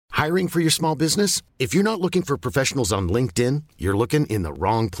Hiring for your small business? If you're not looking for professionals on LinkedIn, you're looking in the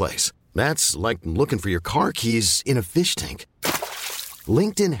wrong place. That's like looking for your car keys in a fish tank.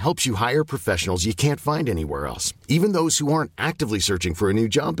 LinkedIn helps you hire professionals you can't find anywhere else, even those who aren't actively searching for a new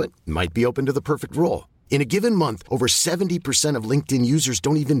job but might be open to the perfect role. In a given month, over 70% of LinkedIn users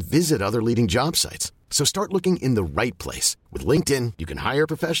don't even visit other leading job sites. So start looking in the right place. With LinkedIn, you can hire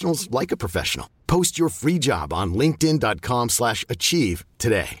professionals like a professional. Post your free job on linkedin.com/achieve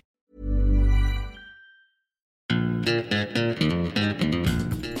today.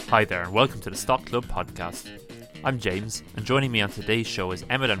 Hi there and welcome to the Stock Club podcast. I'm James, and joining me on today's show is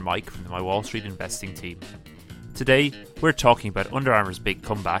Emmett and Mike from the My Wall Street investing team. Today, we're talking about Under Armour's big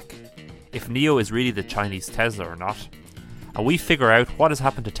comeback, if NIO is really the Chinese Tesla or not, and we figure out what has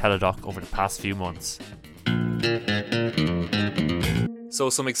happened to Teladoc over the past few months. So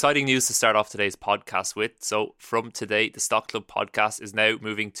some exciting news to start off today's podcast with. So from today, the Stock Club podcast is now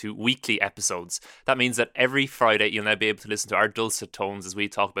moving to weekly episodes. That means that every Friday you'll now be able to listen to our dulcet tones as we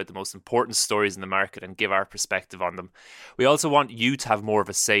talk about the most important stories in the market and give our perspective on them. We also want you to have more of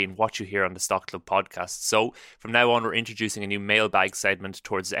a say in what you hear on the Stock Club podcast. So from now on, we're introducing a new mailbag segment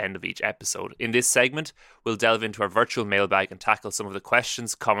towards the end of each episode. In this segment, we'll delve into our virtual mailbag and tackle some of the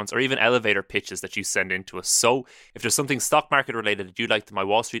questions, comments, or even elevator pitches that you send in to us. So if there's something stock market related that you'd like My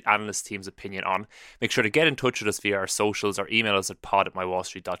Wall Street analyst team's opinion on, make sure to get in touch with us via our socials or email us at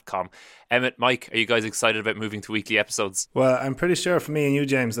pod@mywallstreet.com. Emmett, Mike, are you guys excited about moving to weekly episodes? Well, I'm pretty sure for me and you,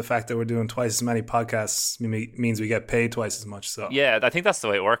 James, the fact that we're doing twice as many podcasts means we get paid twice as much. So yeah, I think that's the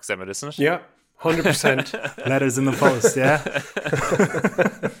way it works, Emmett, isn't it? Yeah, 100%. Letters in the post, yeah.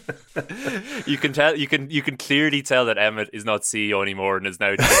 You can clearly tell that Emmett is not CEO anymore and is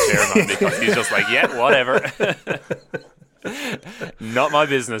now just chairman because he's just like, yeah, whatever. Not my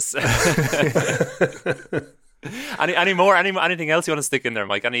business. Anything else you want to stick in there,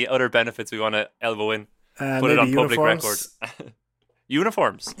 Mike? Any other benefits we want to elbow in? Put it on public record.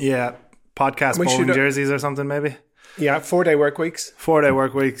 Uniforms. Yeah, podcast bowling jerseys or something maybe. Yeah, 4-day work weeks. 4-day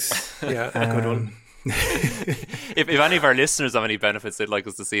work weeks. Yeah, good one. if any of our listeners have any benefits they'd like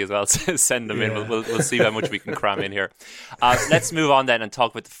us to see as well, send them in. We'll see how much we can cram in here. Let's move on then and talk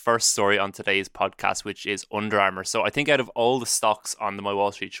about the first story on today's podcast, which is Under Armour. So I think out of all the stocks on the My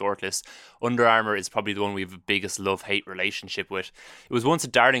Wall Street shortlist, Under Armour is probably the one we have the biggest love-hate relationship with. It was once a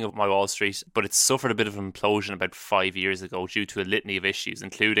darling of My Wall Street, but it suffered a bit of an implosion about 5 years ago due to a litany of issues,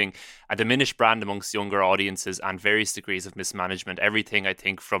 including a diminished brand amongst younger audiences and various degrees of mismanagement. Everything, I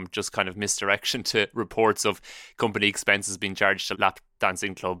think, from just kind of misdirection to reports of company expenses being charged to lap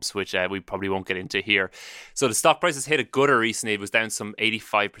dancing clubs, which we probably won't get into here. So the stock price has hit a gutter recently. It was down some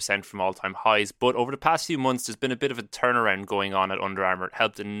 85% from all-time highs, but over the past few months there's been a bit of a turnaround going on at Under Armour,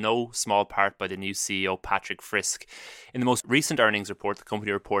 helped in no small part by the new CEO Patrick Frisk. In the most recent earnings report, the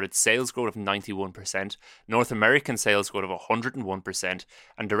company reported sales growth of 91%, North American sales growth of 101%,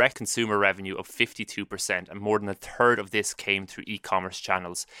 and direct consumer revenue of 52%, and more than a third of this came through e-commerce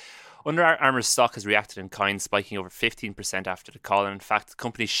channels. Under Armour's stock has reacted in kind, spiking over 15% after the call, and in fact the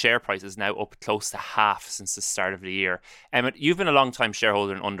company's share price is now up close to half since the start of the year. Emmett, you've been a long time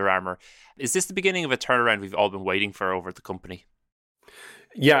shareholder in Under Armour. Is this the beginning of a turnaround we've all been waiting for over at the company?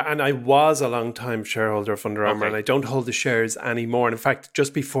 Yeah, and I was a long-time shareholder of Under Armour, and I don't hold the shares anymore. And in fact,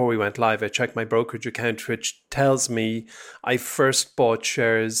 just before we went live, I checked my brokerage account, which tells me I first bought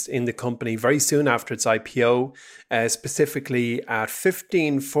shares in the company very soon after its IPO, specifically at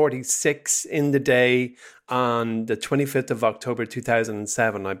 15.46 in the day on the 25th of October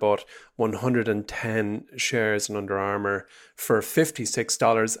 2007. I bought 110 shares in Under Armour for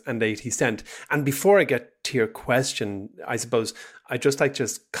 $56.80. And before I get to your question, I suppose I'd just like to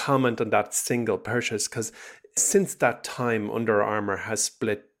comment on that single purchase, because since that time, Under Armour has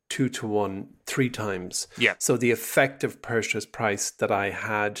split 2-to-1 3 times. Yeah. So the effective purchase price that I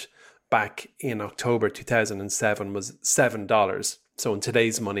had back in October 2007 was $7. So in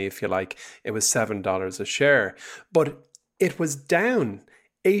today's money, if you like, it was $7 a share. But it was down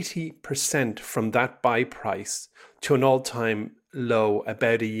 80% from that buy price to an all-time low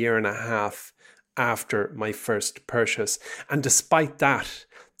about a year and a half after my first purchase. And despite that,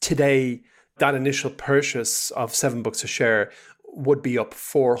 today, that initial purchase of $7 a share would be up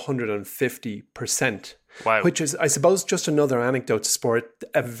 450%. Wow. Which is, I suppose, just another anecdote to sport,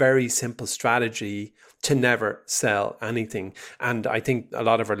 a very simple strategy to never sell anything. And I think a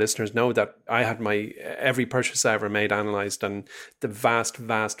lot of our listeners know that I had every purchase I ever made analysed, and the vast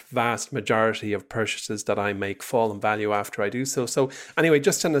majority of purchases that I make fall in value after I do so. So anyway,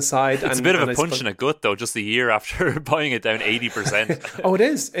 just an aside. It's a bit of a punch in the gut, though, just a year after buying it down 80%. Oh, it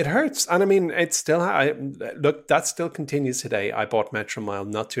is. It hurts. And I mean, it's still, look, that still continues today. I bought Metromile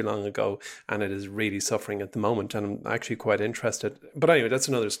not too long ago, and it is really suffering at the moment. And I'm actually quite interested. But anyway, that's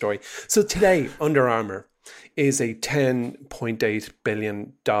another story. So today, Under Armour is a $10.8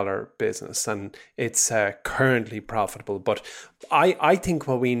 billion business, and it's currently profitable. But I think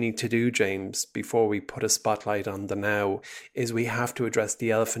what we need to do, James, before we put a spotlight on the now, is we have to address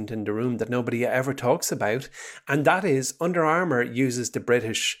the elephant in the room that nobody ever talks about, and that is Under Armour uses the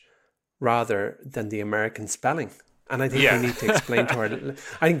British rather than the American spelling. And I think we need to explain to our...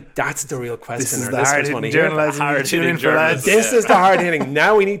 I think that's the real question. This is the hard-hitting journalism. This is the hard-hitting.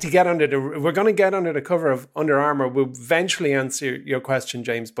 Now we need to get under the... We're going to get under the cover of Under Armour. We'll eventually answer your question,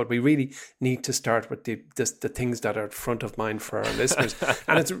 James, but we really need to start with the things that are front of mind for our listeners.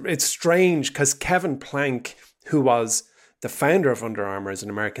 And it's strange because Kevin Plank, who was the founder of Under Armour, is an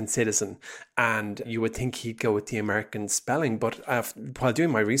American citizen, and you would think he'd go with the American spelling. But while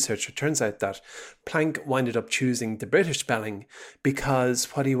doing my research, it turns out that Plank winded up choosing the British spelling because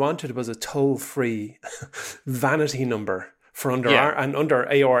what he wanted was a toll-free vanity number for Under Armour, and Under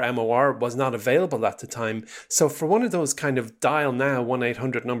ARMOR was not available at the time. So for one of those kind of dial now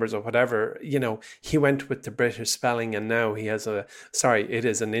 1-800 numbers or whatever, he went with the British spelling, and now he has it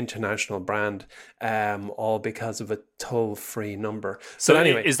is an international brand, all because of a toll-free number. So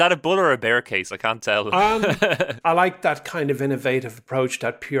anyway, is that a bull or a bear case? I can't tell. I like that kind of innovative approach,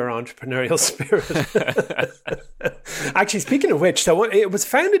 that pure entrepreneurial spirit. Actually, speaking of which, so it was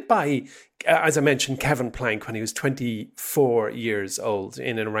founded by, as I mentioned, Kevin Plank when he was 24 years old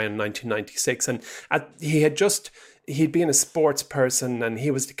in and around 1996. And he'd been a sports person, and he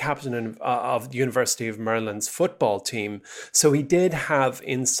was the captain of the University of Maryland's football team. So he did have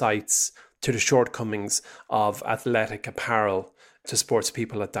insights to the shortcomings of athletic apparel to sports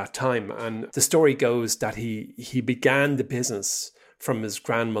people at that time. And the story goes that he began the business from his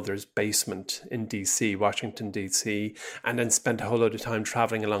grandmother's basement in DC, Washington, DC, and then spent a whole load of time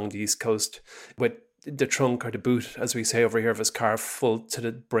traveling along the East Coast with the trunk, or the boot, as we say over here, of his car full to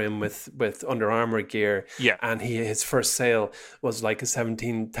the brim with Under Armour gear. Yeah. And his first sale was like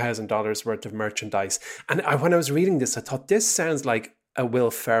 $17,000 worth of merchandise. And when I was reading this, I thought, this sounds like a Will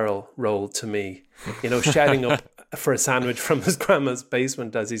Ferrell role to me, shouting up for a sandwich from his grandma's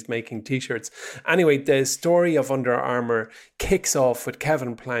basement as he's making t-shirts. Anyway, the story of Under Armour kicks off with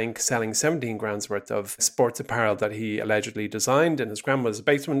Kevin Plank selling 17 grand's worth of sports apparel that he allegedly designed in his grandma's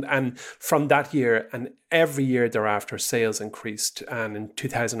basement. And from that year and every year thereafter, sales increased. And in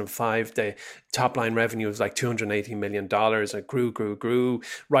 2005, the top line revenue was like $280 million. It grew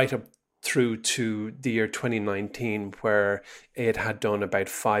right up through to the year 2019, where it had done about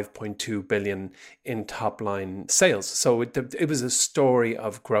 5.2 billion in top line sales. So it was a story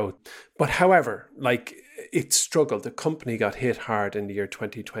of growth. But however, it struggled. The company got hit hard in the year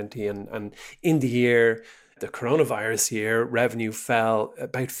 2020, and in the coronavirus year, revenue fell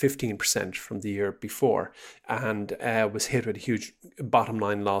about 15% from the year before, and was hit with a huge bottom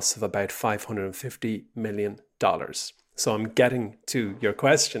line loss of about $550 million. So I'm getting to your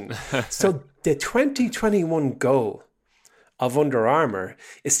question. So the 2021 goal of Under Armour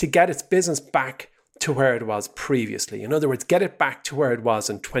is to get its business back to where it was previously. In other words, get it back to where it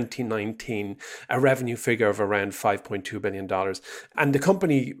was in 2019, a revenue figure of around $5.2 billion. And the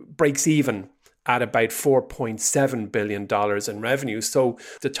company breaks even at about $4.7 billion in revenue. So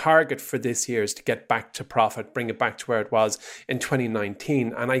the target for this year is to get back to profit, bring it back to where it was in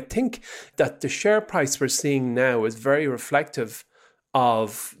 2019. And I think that the share price we're seeing now is very reflective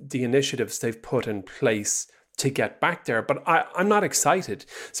of the initiatives they've put in place to get back there. But I'm not excited.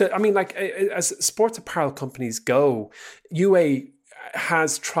 So, I mean, as sports apparel companies go, UA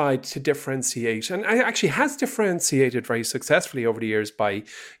has tried to differentiate, and actually has differentiated very successfully over the years by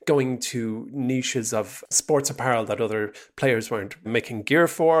going to niches of sports apparel that other players weren't making gear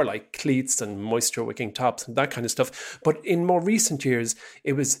for, like cleats and moisture wicking tops and that kind of stuff. But in more recent years,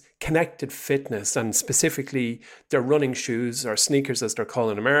 it was connected fitness, and specifically their running shoes, or sneakers as they're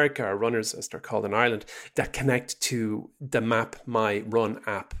called in America, or runners as they're called in Ireland, that connect to the Map My Run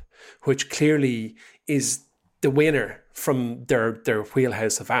app, which clearly is the winner from their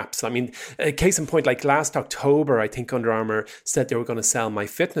wheelhouse of apps. I mean, a case in point, like last October, I think Under Armour said they were going to sell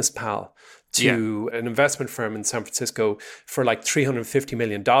MyFitnessPal to an investment firm in San Francisco for like $350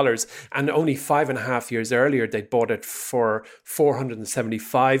 million. And only 5.5 years earlier, they bought it for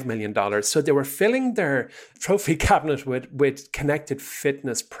 $475 million. So they were filling their trophy cabinet with connected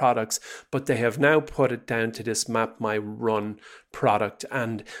fitness products, but they have now put it down to this Map My Run product.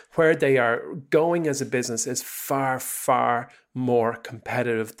 And where they are going as a business is far, far more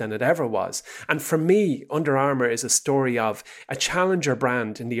competitive than it ever was. And for me, Under Armour is a story of a challenger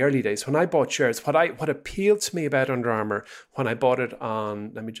brand in the early days. When I bought shares, what appealed to me about Under Armour when I bought it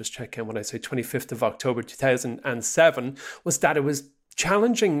on, let me just check in, when I say 25th of October 2007, was that it was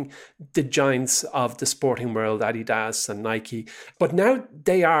challenging the giants of the sporting world, Adidas and Nike. But now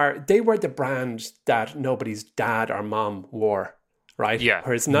they were the brand that nobody's dad or mom wore. Right? Yeah.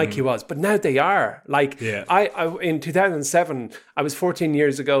 Whereas Nike was. But now they are. Like, I in 2007, I was 14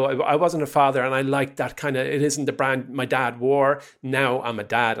 years ago. I wasn't a father, and I liked that kind of, it isn't the brand my dad wore. Now I'm a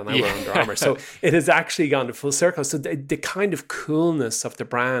dad and I wear Under Armour. So it has actually gone to full circle. So the kind of coolness of the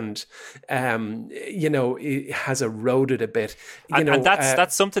brand, it has eroded a bit. And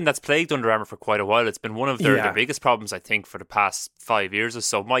that's something that's plagued Under Armour for quite a while. It's been one of their biggest problems, I think, for the past 5 years or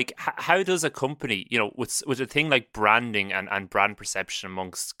so. Mike, how does a company, with a thing like branding and brand perception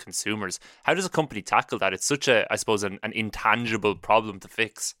amongst consumers, how does a company tackle that? It's such a, I suppose, an intangible problem to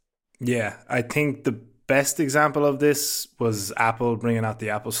fix. Yeah, I think the best example of this was Apple bringing out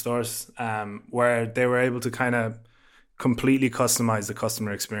the Apple stores, where they were able to kind of completely customize the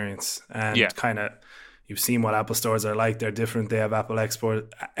customer experience. And kind of, you've seen what Apple stores are like. They're different. They have Apple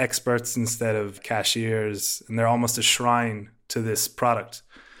experts instead of cashiers, and they're almost a shrine to this product.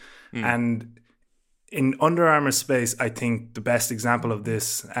 And in Under Armour space, I think the best example of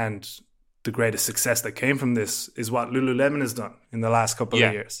this and the greatest success that came from this is what Lululemon has done in the last couple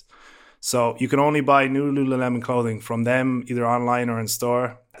of years. So you can only buy new Lululemon clothing from them, either online or in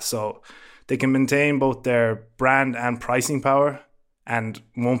store. So they can maintain both their brand and pricing power and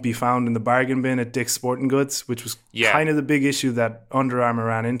won't be found in the bargain bin at Dick's Sporting Goods, which was kind of the big issue that Under Armour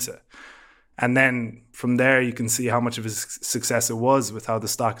ran into. And then from there, you can see how much of a success it was with how the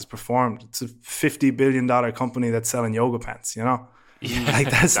stock has performed. It's a $50 billion company that's selling yoga pants,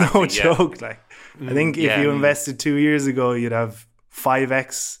 Like, that's no joke. Like, I think if you invested 2 years ago, you'd have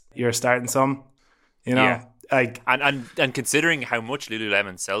 5x your starting sum, Like, and considering how much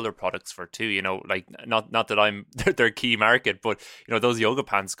Lululemon sell their products for too, like not that I'm their key market, but those yoga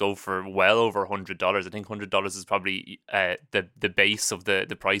pants go for well over $100. I think $100 is probably the base of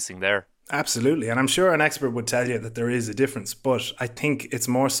the pricing there. Absolutely. And I'm sure an expert would tell you that there is a difference, but I think it's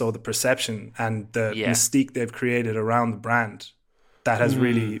more so the perception and the mystique they've created around the brand that has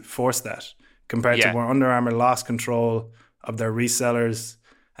really forced that, compared to where Under Armour lost control of their resellers.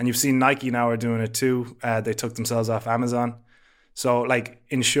 And you've seen Nike now are doing it too. They took themselves off Amazon. So like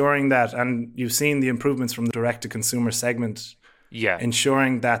ensuring that, and you've seen the improvements from the direct-to-consumer segment,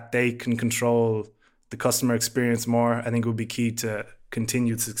 ensuring that they can control the customer experience more, I think would be key to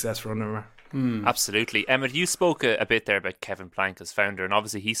continued success for Under Armour. Absolutely. Emmett, you spoke a bit there about Kevin Plank as founder, and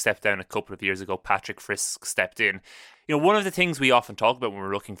obviously he stepped down a couple of years ago. Patrick Frisk stepped in. One of the things we often talk about when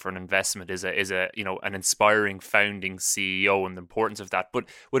we're looking for an investment is an inspiring founding CEO and the importance of that. But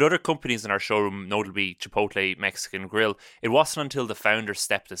with other companies in our showroom, notably Chipotle Mexican Grill, it wasn't until the founder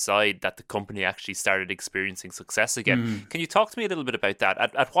stepped aside that the company actually started experiencing success again. Can you talk to me a little bit about that?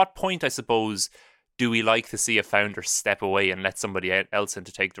 At what point, I suppose, do we like to see a founder step away and let somebody else in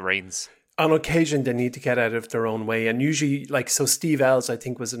to take the reins? On occasion, they need to get out of their own way. And usually, Steve Ells, I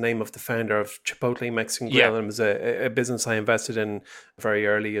think, was the name of the founder of Chipotle Mexican Grill, and it was a business I invested in very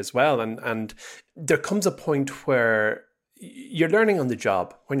early as well. And there comes a point where you're learning on the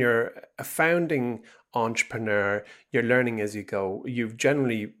job. When you're a founding entrepreneur, you're learning as you go. You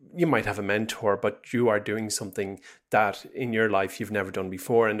might have a mentor, but you are doing something that in your life you've never done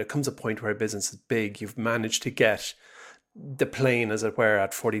before. And there comes a point where a business is big. You've managed to get the plane, as it were,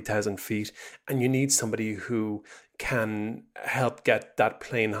 at 40,000 feet, and you need somebody who can help get that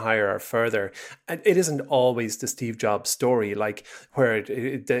plane higher or further. And it isn't always the Steve Jobs story, like where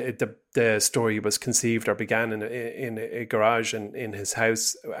the story was conceived or began in a garage in his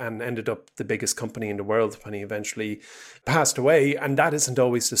house and ended up the biggest company in the world when he eventually passed away. And that isn't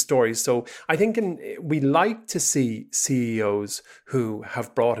always the story. So I think we like to see CEOs who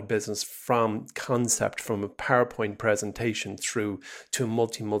have brought a business from concept, from a PowerPoint presentation through to a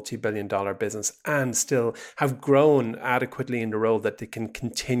multi-billion dollar business, and still have grown adequately in the role that they can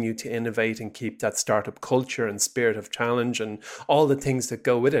continue to innovate and keep that startup culture and spirit of challenge and all the things that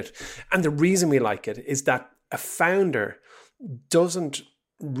go with it. And the reason we like it is that a founder doesn't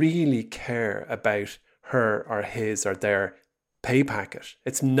really care about her or his or their pay packet.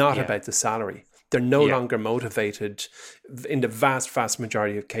 It's not about the salary. They're no longer motivated in the vast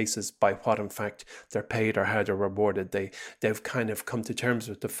majority of cases by what, in fact, they're paid or how they're rewarded. They've kind of come to terms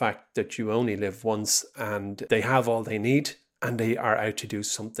with the fact that you only live once and they have all they need and they are out to do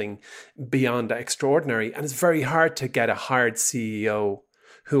something beyond extraordinary. And it's very hard to get a hired CEO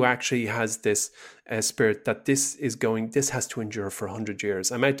who actually has this spirit that this has to endure for 100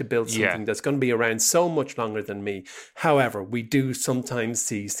 years. I'm out to build something that's going to be around so much longer than me. However, we do sometimes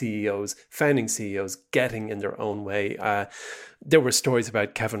see founding CEOs getting in their own way. There were stories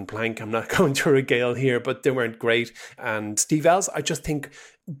about Kevin Plank. I'm not going to regale here, but they weren't great. And Steve Ells, I just think,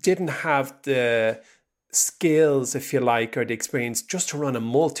 didn't have the skills, if you like, or the experience just to run a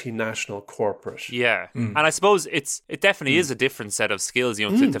multinational corporate. And I suppose it definitely is a different set of skills,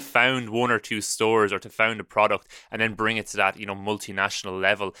 to found one or two stores or to found a product and then bring it to that, multinational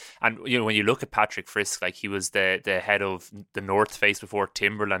level. And when you look at Patrick Frisk, like he was the head of the North Face before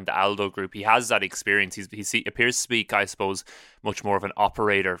Timberland, the Aldo Group. He has that experience. He appears to speak, I suppose, much more of an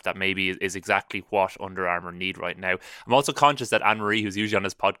operator that maybe is exactly what Under Armour need right now. I'm also conscious that Anne-Marie, who's usually on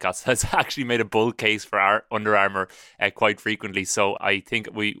this podcast, has actually made a bull case for our Under Armour quite frequently. So I think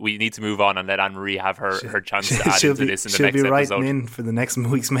we need to move on and let Anne-Marie have her chance to add into this in the next episode. She'll be writing in for the next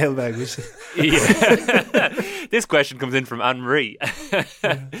week's mailbag. This question comes in from Anne-Marie.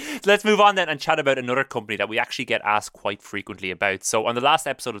 Let's move on then and chat about another company that we actually get asked quite frequently about. So on the last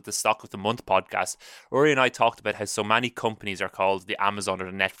episode of the Stock of the Month podcast, Rory and I talked about how so many companies are called the Amazon or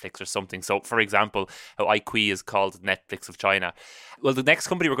the Netflix or something. So for example, how iQIYI is called Netflix of China. Well, the next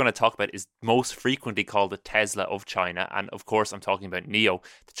company we're going to talk about is most frequently called the Tesla of China. And of course, I'm talking about NIO,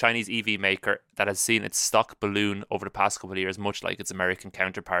 the Chinese EV maker that has seen its stock balloon over the past couple of years, much like its American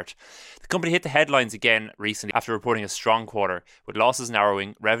counterpart. The company hit the headlines again recently after reporting a strong quarter, with losses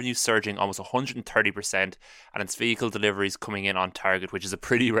narrowing, revenue surging almost 130%, and its vehicle deliveries coming in on target, which is a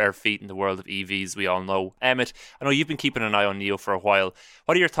pretty rare feat in the world of EVs, we all know. Emmett, I know you've been keeping an eye on NIO for a while.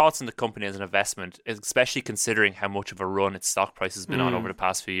 What are your thoughts on the company as an investment, especially considering how much of a run its stock price has been on over the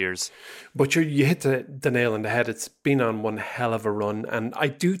past few years? But you hit the nail on the head. It's been on one hell of a run, and I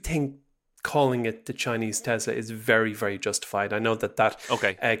do think calling it the Chinese Tesla is very, very justified. I know that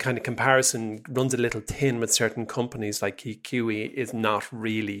kind of comparison runs a little thin with certain companies like iQIYI is not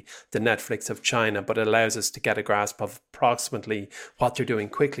really the Netflix of China, but it allows us to get a grasp of approximately what they're doing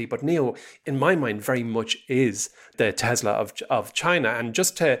quickly. But NIO, in my mind, very much is the Tesla of China. And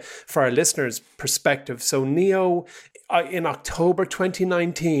just for our listeners' perspective, so NIO in October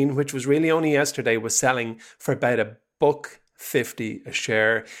 2019, which was really only yesterday, was selling for about $1.50 a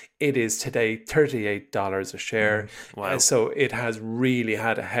share. It is today $38 a share. Wow. So it has really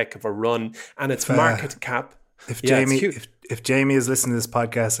had a heck of a run, and its market cap. If Jamie is listening to this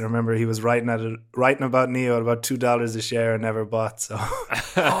podcast, I remember he was writing about NIO at about $2 a share and never bought. So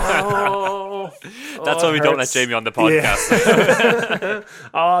that's why we don't let Jamie on the podcast. Yeah.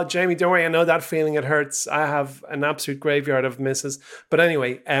 Oh, Jamie, don't worry. I know that feeling. It hurts. I have an absolute graveyard of misses. But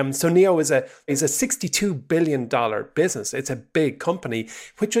anyway, so NIO is a $62 billion business. It's a big company,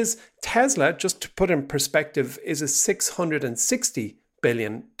 which is Tesla, just to put in perspective, is a $660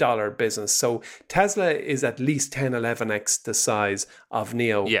 billion business. So Tesla is at least 11x the size of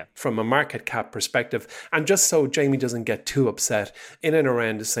NIO from a market cap perspective. And just so Jamie doesn't get too upset, in and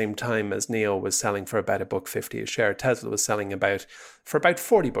around the same time as NIO was selling for about $1.50 a share, Tesla was selling for about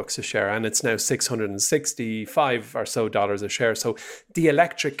 $40 a share, and it's now $665 or so a share. So the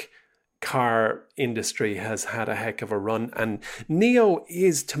electric car industry has had a heck of a run, and NIO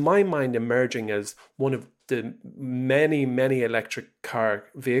is, to my mind, emerging as one of the many electric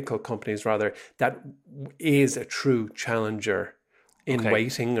vehicle companies that is a true challenger in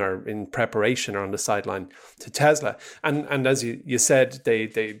waiting or in preparation or on the sideline to Tesla. And as you said,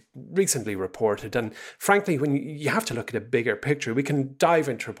 they recently reported, and frankly, when you have to look at a bigger picture, we can dive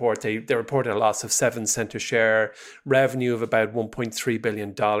into report. They reported a loss of 7 cents a share, revenue of about $1.3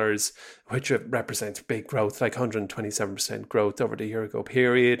 billion, which represents big growth, like 127% growth over the year ago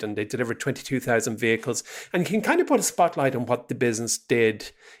period. And they delivered 22,000 vehicles. And you can kind of put a spotlight on what the business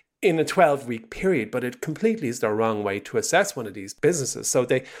did in a 12-week period, but it completely is the wrong way to assess one of these businesses. So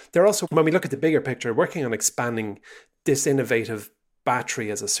they're also, when we look at the bigger picture, working on expanding this innovative battery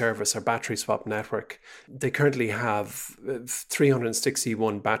as a service or battery swap network. They currently have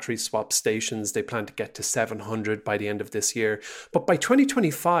 361 battery swap stations. They plan to get to 700 by the end of this year. But by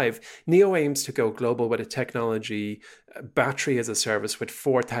 2025, NIO aims to go global with a technology battery as a service with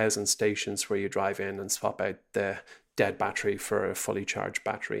 4,000 stations where you drive in and swap out the dead battery for a fully charged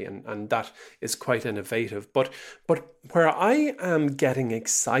battery, and that is quite innovative. But where I am getting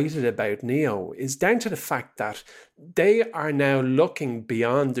excited about NIO is down to the fact that they are now looking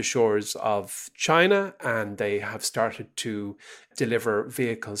beyond the shores of China, and they have started to deliver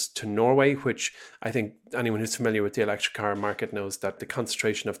vehicles to Norway, which I think anyone who's familiar with the electric car market knows that the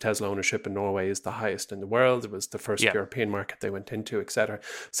concentration of Tesla ownership in Norway is the highest in the world. It was the first European market they went into, etc.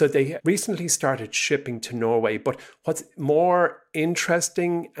 So they recently started shipping to Norway. But what's more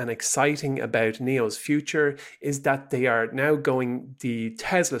interesting and exciting about NIO's future is that they are now going the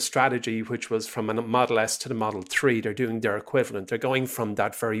Tesla strategy, which was from a Model S to the Model 3. They're doing their equivalent. They're going from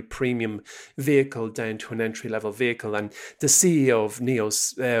that very premium vehicle down to an entry-level vehicle. And the CEO of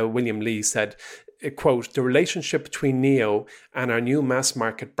NIO, William Li, said, quote, "The relationship between NIO and our new mass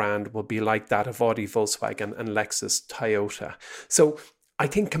market brand will be like that of Audi, Volkswagen and Lexus, Toyota." So I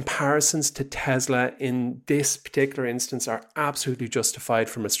think comparisons to Tesla in this particular instance are absolutely justified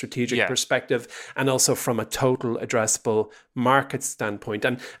from a strategic perspective, and also from a total addressable market standpoint.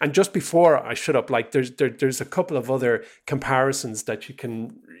 And just before I shut up, like there's a couple of other comparisons that you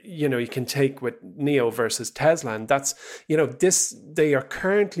can take with NIO versus Tesla, and that's NIO are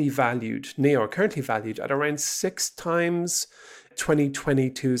currently valued at around 6 times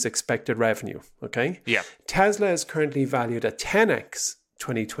 2022's expected revenue. Okay, Tesla is currently valued at 10x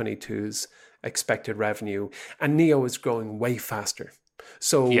 2022's expected revenue, and NIO is growing way faster.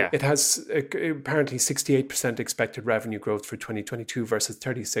 So it has apparently 68% expected revenue growth for 2022 versus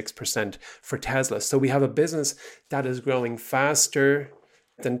 36% for Tesla. So we have a business that is growing faster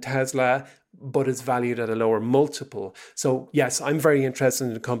than Tesla, but is valued at a lower multiple. So yes, I'm very interested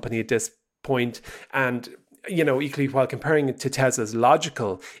in the company at this point. And equally, while comparing it to Tesla is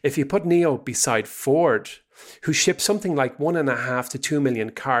logical, if you put NIO beside Ford, who ships something like 1.5 to 2 million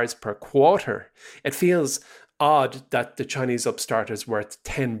cars per quarter, it feels odd that the Chinese upstart is worth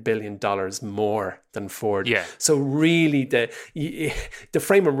 $10 billion more than Ford. So really the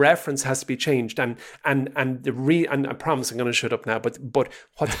frame of reference has to be changed. And I promise I'm going to shut up now, but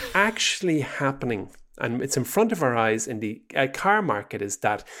what's actually happening, and it's in front of our eyes in the car market, is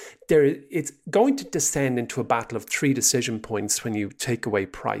that it's going to descend into a battle of 3 decision points when you take away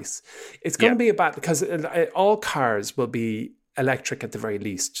price. It's going to be a battle because all cars will be electric at the very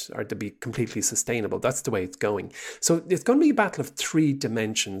least, or to be completely sustainable. That's the way it's going. So it's going to be a battle of 3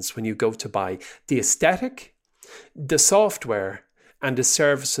 dimensions when you go to buy: the aesthetic, the software, and the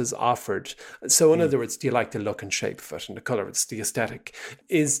services offered. So in other words, do you like the look and shape of it and the color? It's the aesthetic.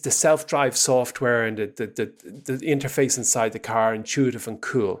 Is the self-drive software and the interface inside the car intuitive and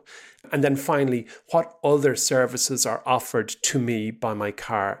cool? And then finally, what other services are offered to me by my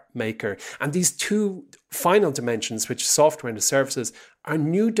car maker? And these 2 final dimensions, which is software and the services, are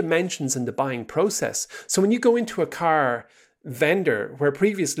new dimensions in the buying process. So when you go into a car vendor, where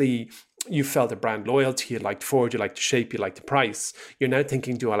previously you felt a brand loyalty, you liked Ford, you liked the shape, you liked the price, you're now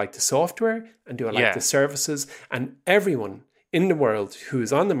thinking, do I like the software and do I like the services? And everyone in the world who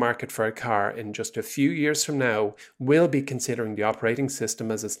is on the market for a car in just a few years from now will be considering the operating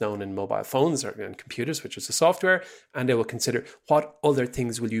system as it's known in mobile phones or in computers, which is the software, and they will consider, what other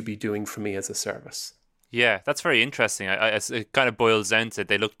things will you be doing for me as a service? Yeah, that's very interesting. It kind of boils down to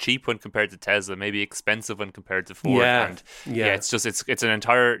they look cheap when compared to Tesla, maybe expensive when compared to Ford. It's an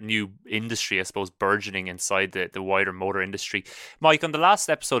entire new industry, I suppose, burgeoning inside the wider motor industry. Mike, on the last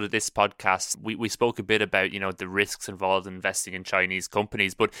episode of this podcast, we spoke a bit about the risks involved in investing in Chinese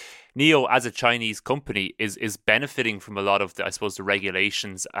companies, but NIO as a Chinese company is benefiting from a lot of the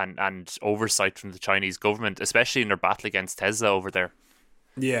regulations and oversight from the Chinese government, especially in their battle against Tesla over there.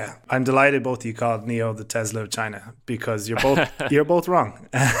 Yeah, I'm delighted both of you called NIO the Tesla of China, because you're both wrong.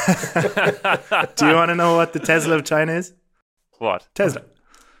 Do you want to know what the Tesla of China is? What? Tesla.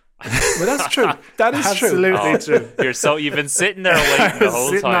 Well, that's true. That is absolutely true. You've been sitting there waiting the whole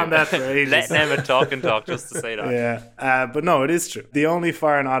sitting time, on that for ages. letting Emma talk and talk just to say that. Yeah, but no, it is true. The only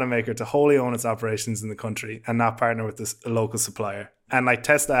foreign automaker to wholly own its operations in the country and not partner with a local supplier. And like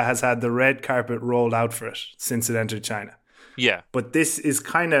Tesla has had the red carpet rolled out for it since it entered China. Yeah. But this is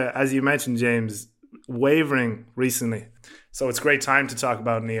kind of, as you mentioned, James, wavering recently. So it's a great time to talk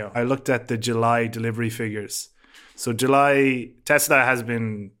about NIO. I looked at the July delivery figures. So July, Tesla has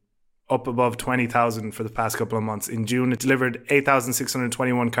been up above 20,000 for the past couple of months. In June, it delivered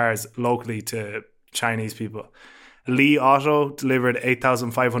 8,621 cars locally to Chinese people. Li Auto delivered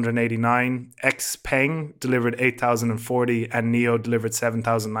 8,589. XPeng delivered 8,040. And NIO delivered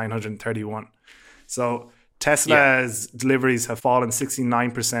 7,931. So Tesla's deliveries have fallen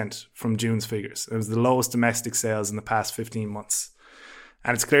 69% from June's figures. It was the lowest domestic sales in the past 15 months.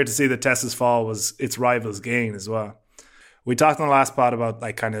 And it's clear to see that Tesla's fall was its rival's gain as well. we talked on the last pod about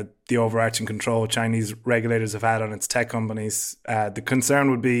like kind of the overarching control Chinese regulators have had on its tech companies. The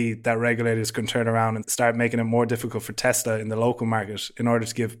concern would be that regulators can turn around and start making it more difficult for Tesla in the local market in order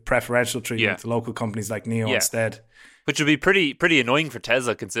to give preferential treatment to local companies like NIO instead. Which would be pretty annoying for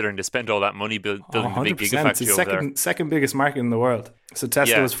Tesla, considering they spent all that money building a big gigafactory it's over there. Second biggest market in the world. So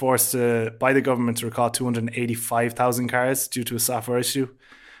Tesla was forced by the government to recall 285,000 cars due to a software issue.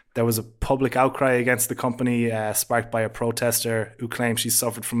 There was a public outcry against the company sparked by a protester who claimed she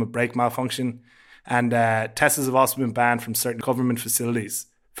suffered from a brake malfunction. And Teslas have also been banned from certain government facilities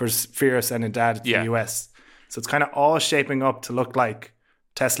for fear of sending data to the US. So it's kind of all shaping up to look like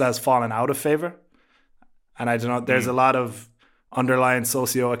Tesla has fallen out of favor. And I don't know, there's a lot of underlying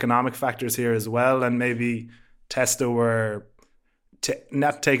socioeconomic factors here as well. And maybe Tesla were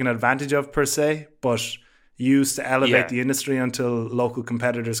not taken advantage of per se, but used to elevate the industry until local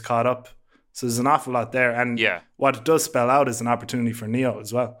competitors caught up. So there's an awful lot there. And what it does spell out is an opportunity for NIO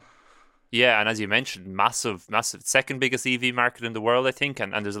as well. Yeah, and as you mentioned, massive, second biggest EV market in the world, I think,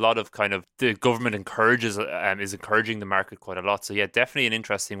 and there's a lot of kind of the government is encouraging the market quite a lot. So yeah, definitely an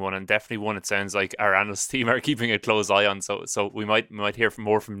interesting one, and definitely one it sounds like our analyst team are keeping a close eye on. So we might hear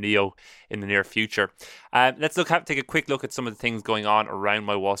more from NIO in the near future. Let's take a quick look at some of the things going on around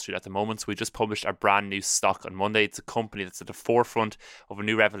My Wall Street at the moment. So we just published our brand new stock on Monday. It's a company that's at the forefront of a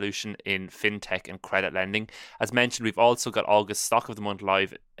new revolution in fintech and credit lending. As mentioned, we've also got August stock of the month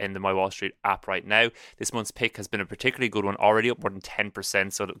live in the My Wall Street app right now. This month's pick has been a particularly good one, already up more than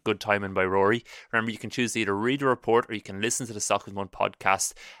 10%, so good timing by Rory. Remember, you can choose to either read the report or you can listen to the Stock of the Month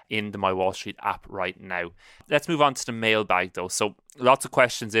podcast in the My Wall Street app right now. Let's move on to the mailbag though. So lots of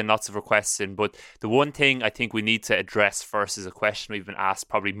questions in, lots of requests in, but the one thing I think we need to address first is a question we've been asked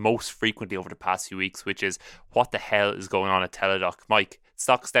probably most frequently over the past few weeks, which is what the hell is going on at Teladoc? Mike,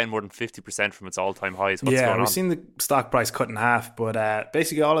 stock's down more than 50% from its all-time highs. What's going on? We've seen the stock price cut in half, but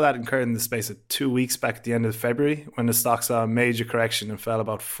basically all of that occurred in the space of 2 weeks back at the end of February when the stock saw a major correction and fell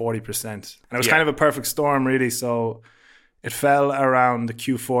about 40%. And it was kind of a perfect storm, really. So it fell around the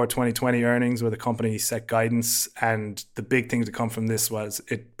Q4 2020 earnings where the company set guidance, and the big thing to come from this was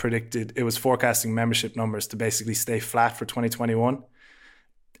it was forecasting membership numbers to basically stay flat for 2021.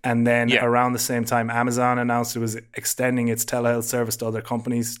 And then around the same time, Amazon announced it was extending its telehealth service to other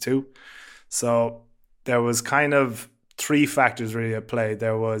companies too. So there was kind of three factors really at play.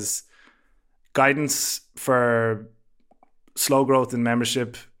 There was guidance for slow growth in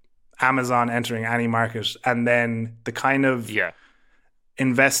membership, Amazon entering any market, and then the kind of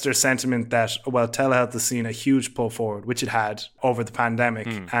investor sentiment that, well, telehealth has seen a huge pull forward, which it had over the pandemic,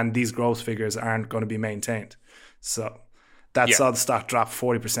 and these growth figures aren't going to be maintained. So that saw the stock drop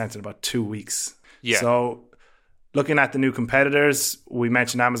 40% in about 2 weeks. So looking at the new competitors, we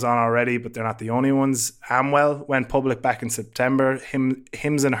mentioned Amazon already, but they're not the only ones. Amwell went public back in September.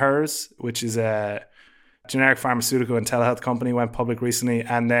 Hims & Hers, which is a generic pharmaceutical and telehealth company, went public recently.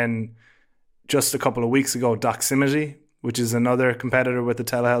 And then just a couple of weeks ago, Doximity, which is another competitor with the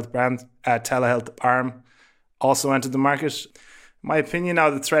telehealth brand, telehealth arm, also entered the market. In my opinion now,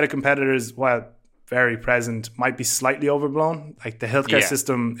 the threat of competitors, while very present, might be slightly overblown. Like the healthcare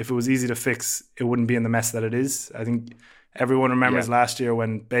system, if it was easy to fix, it wouldn't be in the mess that it is. I think everyone remembers last year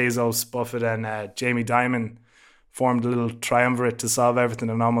when Bezos, Buffett and Jamie Dimon formed a little triumvirate to solve everything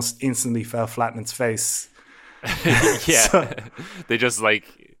and almost instantly fell flat in its face. So, they just like,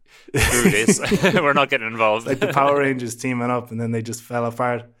 screw this. We're not getting involved. Like the Power Rangers teaming up and then they just fell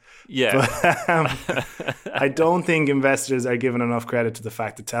apart. But, I don't think investors are giving enough credit to the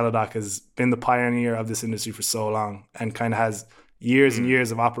fact that Teladoc has been the pioneer of this industry for so long and kind of has years and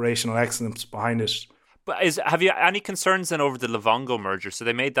years of operational excellence behind it. But have you any concerns then over the Livongo merger? So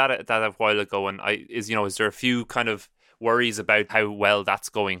they made that a while ago, and is there a few kind of worries about how well that's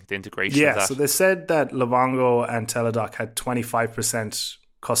going, the integration of that? So they said that Livongo and Teladoc had 25%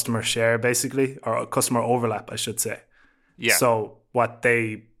 customer share basically, or customer overlap, I should say. So what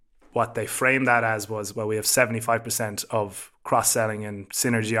they framed that as was, well, we have 75% of cross-selling and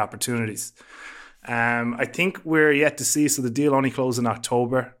synergy opportunities. I think we're yet to see, so the deal only closed in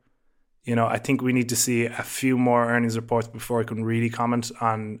October. I think we need to see a few more earnings reports before I can really comment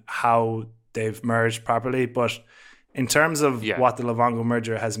on how they've merged properly. But in terms of what the Livongo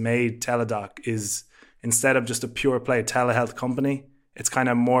merger has made Teladoc is, instead of just a pure play telehealth company, it's kind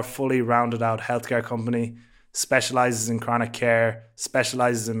of more fully rounded out healthcare company, specializes in chronic care,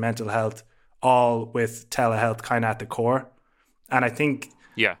 specializes in mental health, all with telehealth kind of at the core. And I think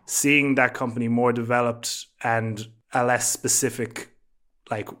seeing that company more developed and a less specific,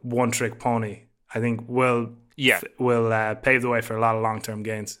 like one trick pony, I think will pave the way for a lot of long-term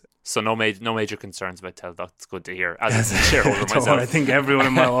gains. So no major concerns about Tell. That's good to hear. As a shareholder myself, I think everyone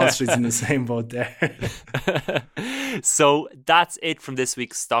in my Wall Street's in the same boat there. So that's it from this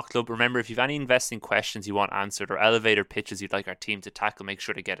week's Stock Club. Remember, if you have any investing questions you want answered or elevator pitches you'd like our team to tackle, make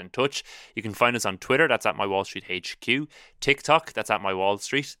sure to get in touch. You can find us on Twitter, that's at MyWallStreetHQ, TikTok, that's at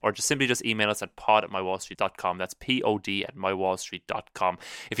MyWallStreet, or just email us at pod@mywallstreet.com. That's pod@mywallstreet.com.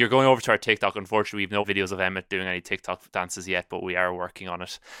 If you're going over to our TikTok, unfortunately, we've no videos of Emmett doing any TikTok dances yet, but we are working on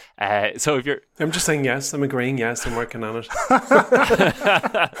it. So if you're... I'm just saying yes, I'm agreeing yes, I'm working on it.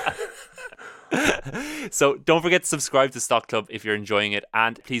 So don't forget to subscribe to Stock Club if you're enjoying it,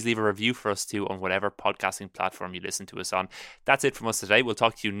 and please leave a review for us too on whatever podcasting platform you listen to us on. That's it from us today. We'll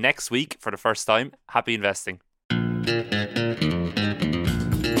talk to you next week for the first time. Happy investing.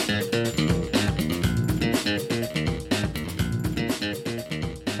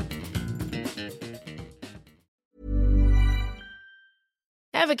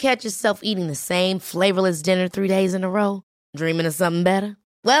 Ever catch yourself eating the same flavorless dinner 3 days in a row? Dreaming of something better?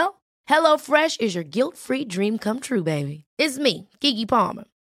 Well, HelloFresh is your guilt-free dream come true, baby. It's me, Keke Palmer.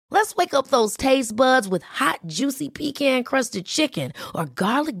 Let's wake up those taste buds with hot, juicy pecan-crusted chicken or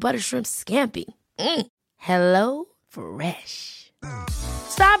garlic butter shrimp scampi. Hello Fresh.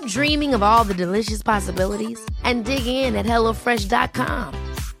 Stop dreaming of all the delicious possibilities and dig in at HelloFresh.com.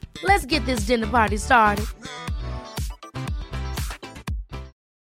 Let's get this dinner party started.